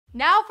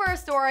Now for a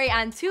story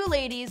on two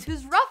ladies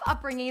whose rough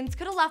upbringings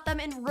could have left them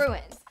in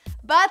ruins,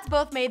 but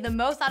both made the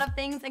most out of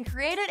things and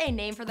created a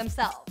name for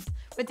themselves.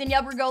 With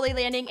Danielle Bregoli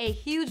landing a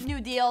huge new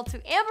deal to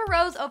Amber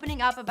Rose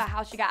opening up about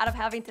how she got out of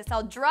having to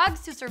sell drugs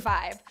to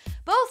survive,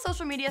 both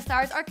social media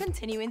stars are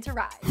continuing to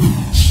rise.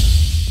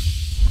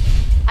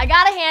 I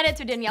gotta hand it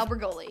to Danielle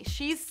Bregoli.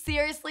 She's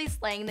seriously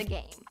slaying the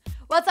game.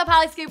 What's up,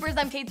 Hollyscoopers?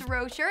 I'm Kate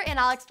Rocher, and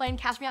I'll explain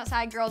Cash Me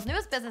Outside Girl's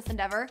newest business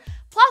endeavor,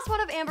 plus one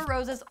of Amber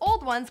Rose's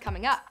old ones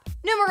coming up.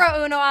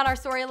 Numero uno on our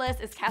story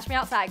list is Cash Me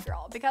Outside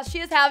Girl, because she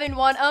is having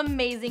one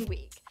amazing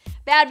week.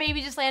 Bhad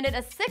Bhabie just landed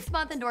a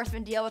 6-month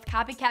endorsement deal with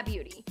Copycat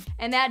Beauty,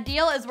 and that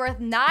deal is worth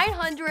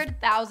 $900,000.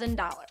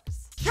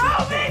 Show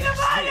me the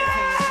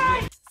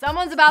money!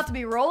 Someone's about to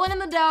be rolling in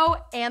the dough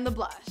and the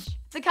blush.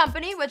 The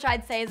company, which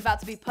I'd say is about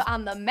to be put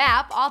on the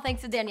map, all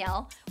thanks to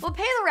Danielle, will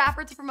pay the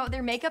rapper to promote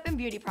their makeup and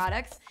beauty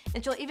products,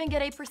 and she'll even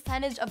get a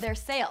percentage of their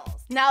sales.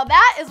 Now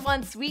that is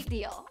one sweet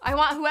deal. I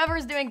want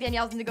whoever's doing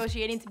Danielle's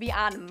negotiating to be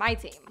on my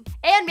team.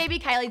 And maybe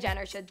Kylie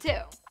Jenner should too.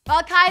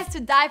 While Kai's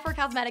To Die For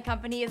cosmetic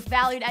company is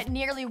valued at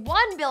nearly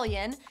 $1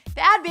 billion,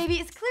 Bhad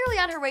Bhabie is clearly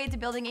on her way to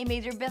building a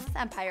major business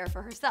empire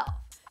for herself.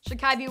 Should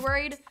Kai be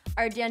worried?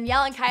 Are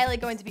Danielle and Kylie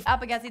going to be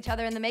up against each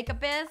other in the makeup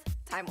biz?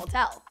 Time will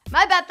tell.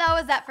 My bet though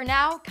is that for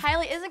now,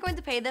 Kylie isn't going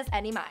to pay this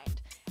any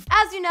mind.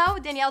 As you know,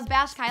 Danielle's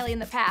bashed Kylie in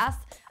the past,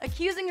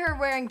 accusing her of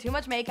wearing too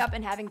much makeup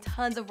and having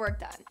tons of work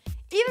done,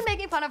 even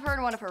making fun of her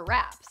in one of her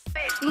raps.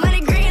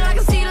 Money green like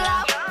a sea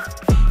low.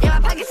 Yeah,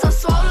 my pocket's so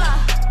swollen.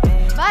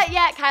 But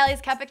yet,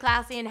 Kylie's kept it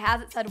classy and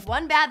hasn't said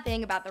one bad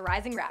thing about the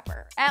rising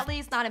rapper, at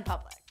least not in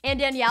public. And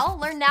Danielle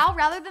learned now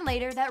rather than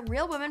later that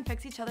real women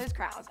fix each other's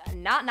crowns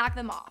and not knock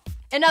them off.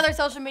 In other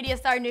social media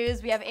star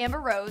news, we have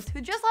Amber Rose,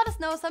 who just let us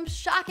know some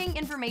shocking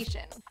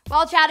information.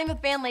 While chatting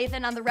with Van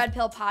Lathan on the Red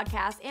Pill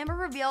podcast, Amber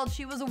revealed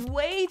she was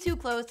way too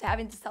close to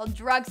having to sell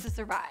drugs to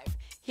survive.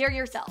 Hear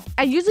yourself.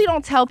 I usually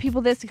don't tell people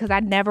this because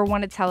I never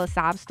want to tell a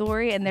sob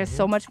story, and there's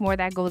so much more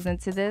that goes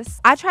into this.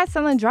 I tried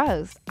selling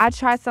drugs. I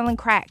tried selling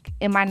crack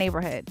in my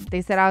neighborhood.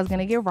 They said I was going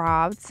to get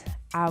robbed.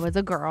 I was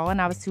a girl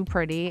and I was too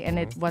pretty and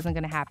it wasn't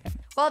going to happen.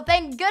 Well,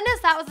 thank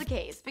goodness that was the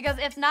case, because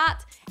if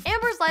not,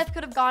 Amber's life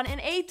could have gone in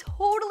a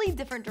totally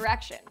different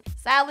direction.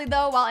 Sadly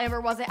though, while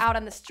Amber wasn't out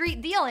on the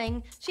street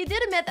dealing, she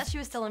did admit that she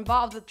was still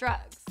involved with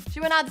drugs.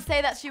 She went on to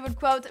say that she would,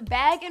 quote,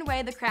 bag and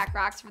weigh the crack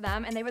rocks for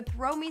them and they would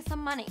throw me some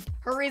money.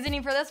 Her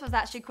reasoning for this was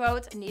that she,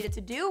 quote, needed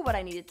to do what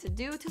I needed to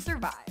do to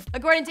survive.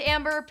 According to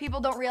Amber, people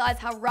don't realize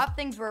how rough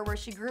things were where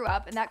she grew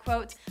up, and that,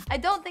 quote, I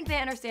don't think they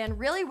understand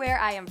really where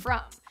I am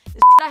from. The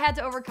shit I had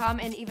to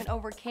overcome and even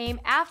overcame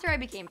after I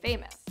became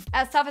famous.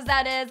 As tough as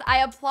that is,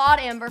 I applaud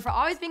Amber for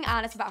always being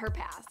honest about her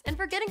past and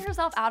for getting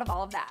herself out of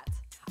all of that.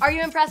 Are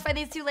you impressed by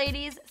these two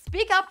ladies?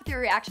 Speak up with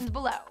your reactions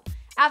below.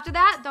 After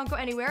that, don't go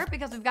anywhere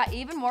because we've got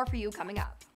even more for you coming up.